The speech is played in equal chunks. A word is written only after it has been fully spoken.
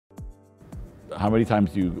How many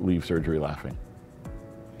times do you leave surgery laughing?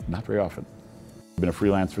 Not very often. I've been a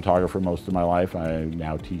freelance photographer most of my life. I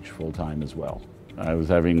now teach full-time as well. I was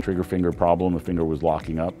having a trigger finger problem. The finger was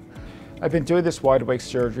locking up. I've been doing this wide awake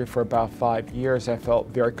surgery for about 5 years. I felt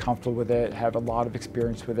very comfortable with it, have a lot of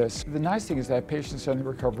experience with this. The nice thing is that patients are in the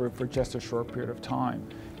recovery room for just a short period of time.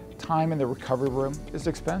 Time in the recovery room is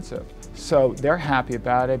expensive. So they're happy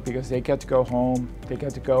about it because they get to go home, they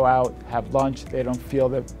get to go out, have lunch, they don't feel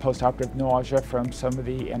the postoperative nausea from some of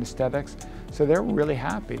the anesthetics. So they're really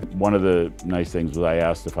happy. One of the nice things was I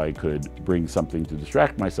asked if I could bring something to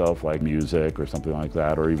distract myself, like music or something like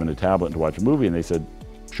that, or even a tablet to watch a movie, and they said,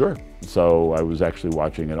 sure. So I was actually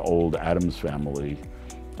watching an old Addams Family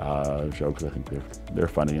show, because I think they're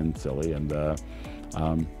funny and silly, and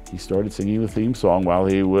he started singing the theme song while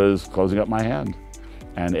he was closing up my hand.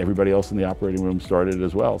 And everybody else in the operating room started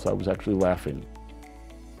as well, so I was actually laughing.